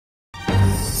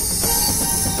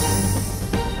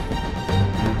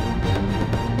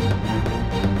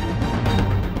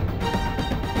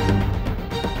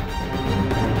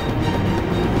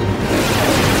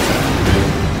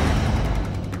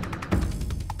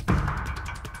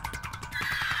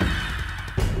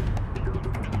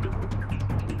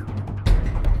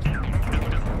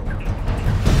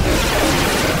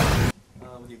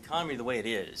economy the way it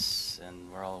is,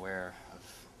 and we're all aware of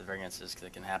the variances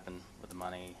that can happen with the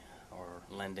money or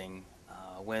lending,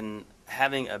 when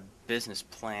having a business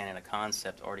plan and a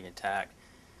concept already intact,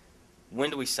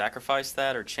 when do we sacrifice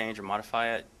that or change or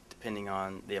modify it depending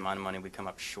on the amount of money we come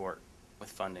up short with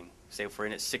funding? Say if we're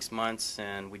in it 6 months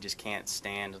and we just can't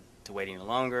stand to wait any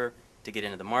longer to get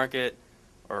into the market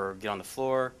or get on the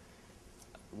floor,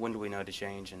 when do we know to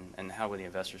change, and how will the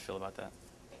investors feel about that?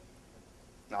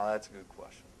 Now that's a good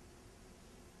question.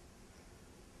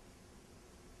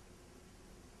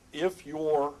 If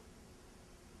you're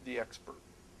the expert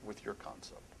with your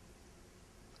concept,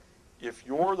 if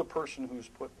you're the person who's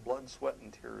put blood, sweat,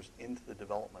 and tears into the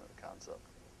development of the concept,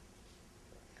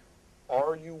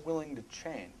 are you willing to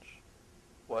change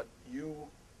what you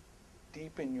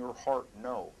deep in your heart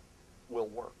know will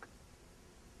work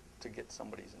to get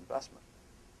somebody's investment?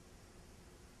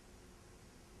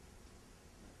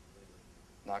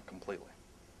 Not completely.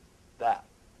 That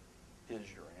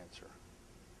is your answer.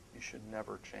 You should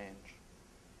never change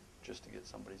just to get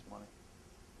somebody's money,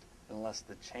 unless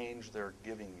the change they're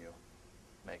giving you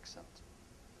makes sense.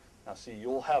 Now see,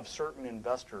 you'll have certain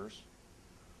investors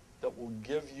that will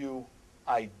give you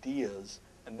ideas,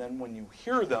 and then when you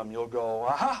hear them, you'll go,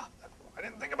 aha, I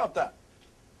didn't think about that.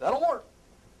 That'll work.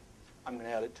 I'm going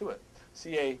to add it to it.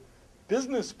 See, a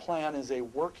business plan is a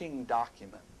working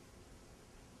document.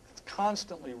 It's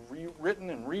constantly rewritten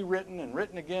and rewritten and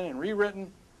written again and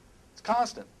rewritten. It's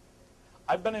constant.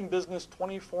 I've been in business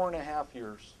 24.5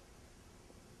 years.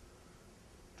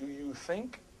 Do you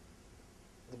think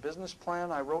the business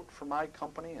plan I wrote for my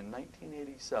company in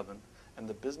 1987 and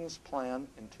the business plan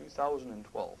in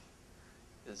 2012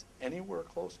 is anywhere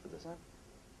close to the same?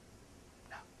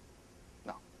 No.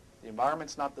 No. The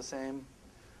environment's not the same.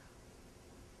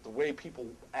 The way people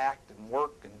act and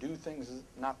work and do things is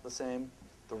not the same.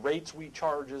 The rates we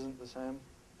charge isn't the same.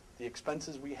 The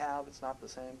expenses we have, it's not the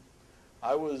same.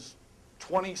 I was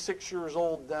 26 years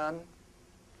old then.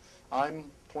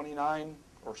 I'm 29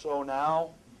 or so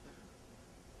now.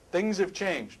 Things have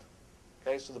changed.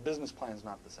 Okay, so the business plan is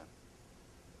not the same.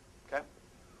 Okay?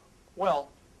 Well,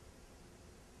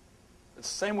 it's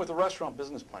the same with the restaurant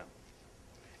business plan.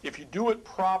 If you do it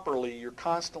properly, you're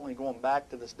constantly going back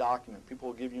to this document. People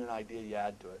will give you an idea, you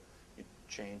add to it, you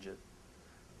change it.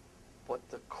 But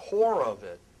the core of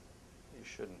it, you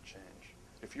shouldn't change.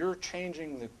 If you're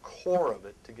changing the core of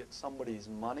it to get somebody's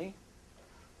money,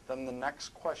 then the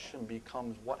next question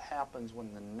becomes, what happens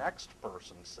when the next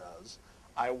person says,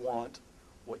 I want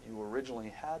what you originally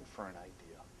had for an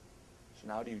idea? So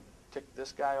now do you tick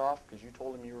this guy off because you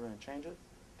told him you were going to change it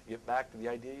to get back to the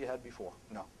idea you had before?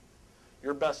 No.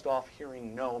 You're best off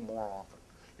hearing no more often.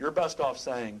 You're best off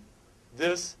saying,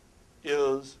 this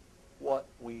is what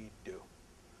we do.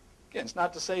 Again, it's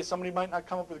not to say somebody might not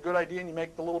come up with a good idea and you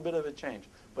make the little bit of a change.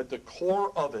 But the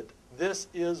core of it, this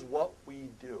is what we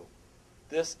do.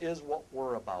 This is what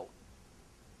we're about.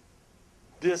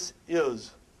 This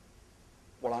is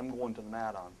what I'm going to the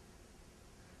mat on.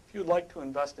 If you'd like to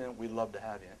invest in it, we'd love to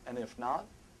have you. And if not,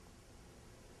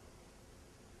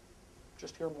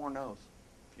 just hear more no's.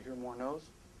 If you hear more no's,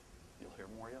 you'll hear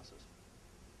more yeses.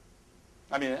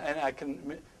 I mean, and I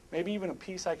can, maybe even a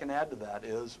piece I can add to that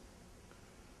is,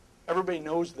 everybody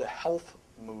knows the health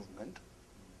movement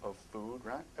of food,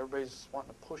 right? Everybody's wanting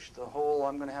to push the whole,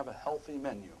 I'm going to have a healthy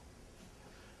menu.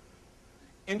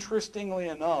 Interestingly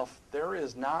enough, there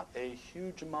is not a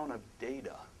huge amount of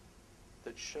data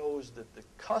that shows that the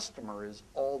customer is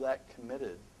all that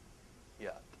committed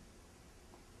yet.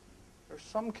 There's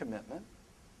some commitment,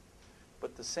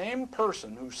 but the same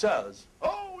person who says,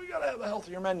 oh, we got to have a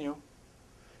healthier menu,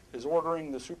 is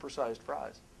ordering the supersized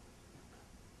fries.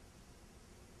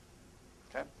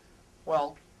 Okay?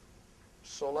 Well,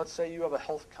 so let's say you have a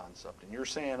health concept, and you're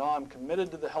saying, oh, I'm committed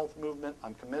to the health movement,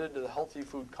 I'm committed to the healthy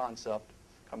food concept,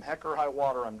 come heck or high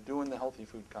water, I'm doing the healthy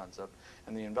food concept,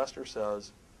 and the investor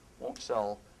says, won't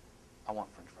sell, I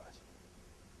want French fries.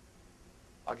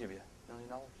 I'll give you $1 million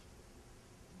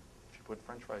if you put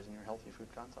French fries in your healthy food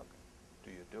concept.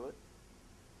 Do you do it?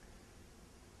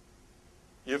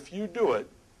 If you do it,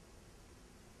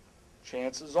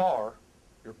 chances are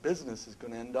your business is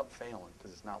going to end up failing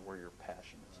because it's not where your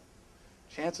passion is.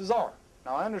 Chances are.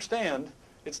 Now, I understand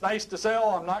it's nice to say,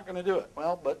 oh, I'm not going to do it.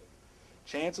 Well, but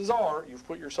chances are you've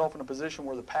put yourself in a position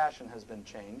where the passion has been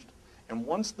changed. And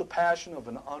once the passion of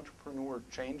an entrepreneur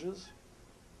changes,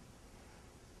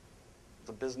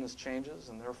 the business changes,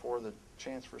 and therefore the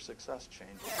chance for success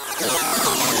changes.